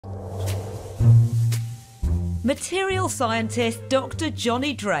Material scientist Dr.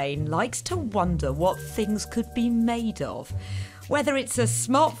 Johnny Drain likes to wonder what things could be made of. Whether it's a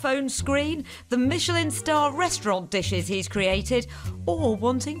smartphone screen, the Michelin star restaurant dishes he's created, or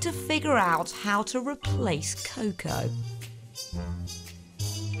wanting to figure out how to replace cocoa.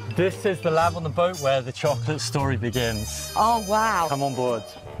 This is the lab on the boat where the chocolate story begins. Oh, wow. Come on board.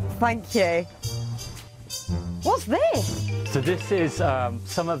 Thank you. What's this? So this is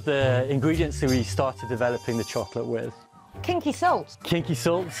some of the ingredients that we started developing the chocolate with. Kinky salts. Kinky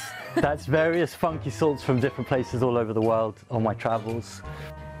salts, that's various funky salts from different places all over the world on my travels.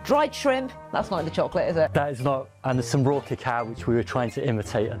 Dried shrimp, that's not in the chocolate, is it? That is not, and there's some raw cacao which we were trying to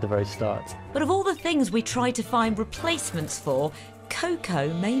imitate at the very start. But of all the things we try to find replacements for,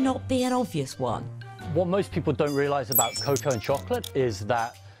 cocoa may not be an obvious one. What most people don't realise about cocoa and chocolate is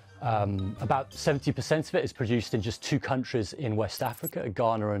that about 70% of it is produced in just two countries in West Africa,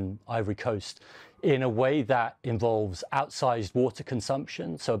 Ghana and Ivory Coast, in a way that involves outsized water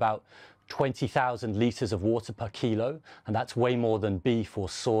consumption, so about 20,000 litres of water per kilo, and that's way more than beef or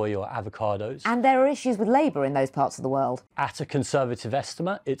soy or avocados. And there are issues with labour in those parts of the world. At a conservative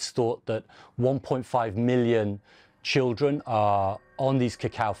estimate, it's thought that 1.5 million children are on these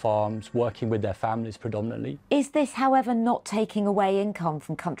cacao farms, working with their families predominantly. Is this, however, not taking away income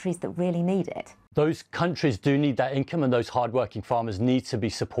from countries that really need it? Those countries do need that income, and those hard-working farmers need to be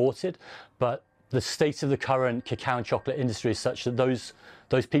supported, but the state of the current cacao and chocolate industry is such that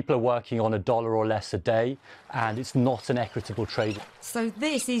those people are working on $1 or less a day, and it's not an equitable trade. So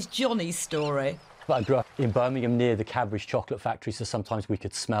this is Johnny's story. I grew up in Birmingham near the Cadbury's chocolate factory, so sometimes we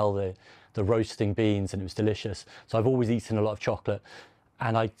could smell the roasting beans and it was delicious. So I've always eaten a lot of chocolate,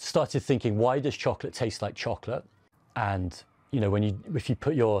 and I started thinking, why does chocolate taste like chocolate? And you know, if you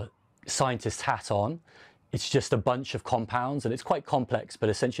put your scientist hat on, it's just a bunch of compounds, and it's quite complex, but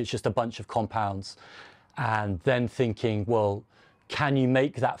essentially it's just a bunch of compounds. And then thinking, well, can you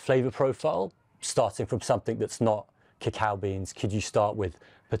make that flavor profile starting from something that's not cacao beans? Could you start with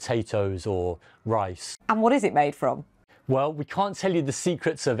potatoes or rice? And what is it made from? Well, we can't tell you the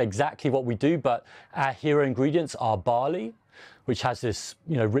secrets of exactly what we do, but our hero ingredients are barley, which has this,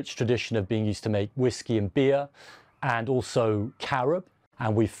 rich tradition of being used to make whiskey and beer, and also carob.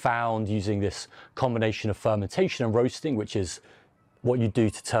 And we've found, using this combination of fermentation and roasting, which is what you do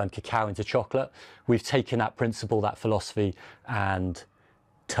to turn cacao into chocolate, we've taken that principle, that philosophy, and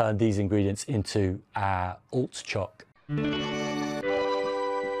turned these ingredients into our alt choc.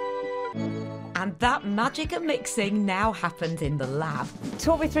 And that magic of mixing now happens in the lab.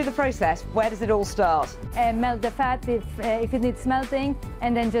 Talk me through the process. Where does it all start? Melt the fat if it needs melting,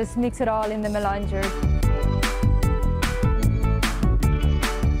 and then just mix it all in the melanger.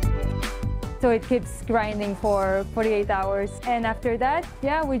 So it keeps grinding for 48 hours. And after that,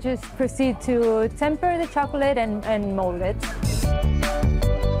 we just proceed to temper the chocolate and mold it.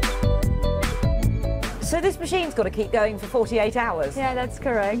 So this machine's got to keep going for 48 hours? Yeah, that's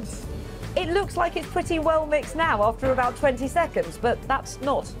correct. It looks like it's pretty well mixed now after about 20 seconds, but that's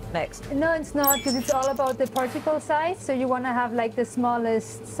not mixed. No, it's not, because it's all about the particle size. So you want to have like the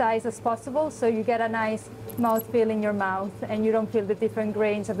smallest size as possible, so you get a nice mouthfeel in your mouth and you don't feel the different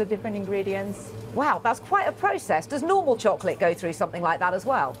grains of the different ingredients. Wow, that's quite a process. Does normal chocolate go through something like that as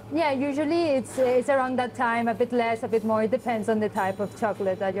well? Yeah, usually it's around that time, a bit less, a bit more. It depends on the type of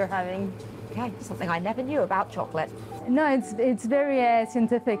chocolate that you're having. Okay, something I never knew about chocolate. No, it's very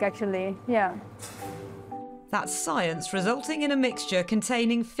scientific, actually, yeah. That's science resulting in a mixture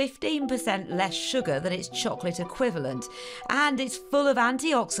containing 15% less sugar than its chocolate equivalent, and it's full of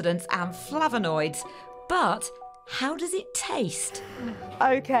antioxidants and flavonoids. But how does it taste?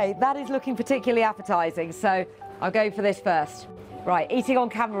 Okay, that is looking particularly appetising, so I'll go for this first. Right, eating on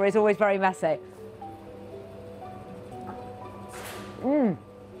camera is always very messy.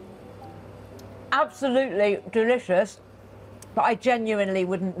 Absolutely delicious, but I genuinely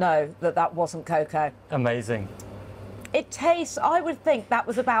wouldn't know that that wasn't cocoa. Amazing. It tastes, I would think that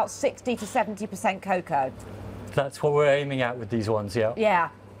was about 60 to 70% cocoa. That's what we're aiming at with these ones, yeah?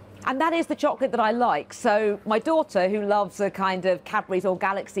 Yeah, and that is the chocolate that I like. So my daughter, who loves a kind of Cadbury's or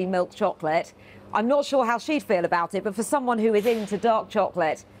Galaxy milk chocolate, I'm not sure how she'd feel about it, but for someone who is into dark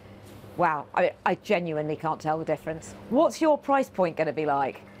chocolate, wow, I genuinely can't tell the difference. What's your price point going to be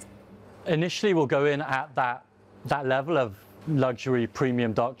like? Initially, we'll go in at that level of luxury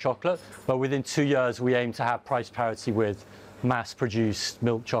premium dark chocolate, but within 2 years, we aim to have price parity with mass-produced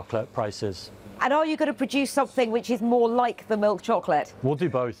milk chocolate prices. And are you going to produce something which is more like the milk chocolate? We'll do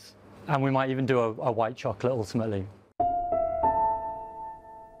both, and we might even do a white chocolate ultimately.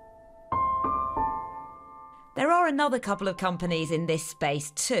 There are another couple of companies in this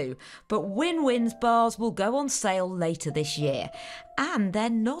space too, but Win-Win's bars will go on sale later this year. And they're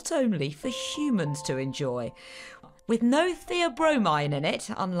not only for humans to enjoy. With no theobromine in it,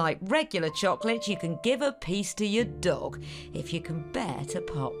 unlike regular chocolate, you can give a piece to your dog if you can bear to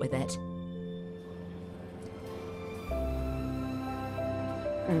part with it.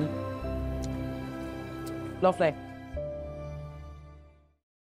 Lovely.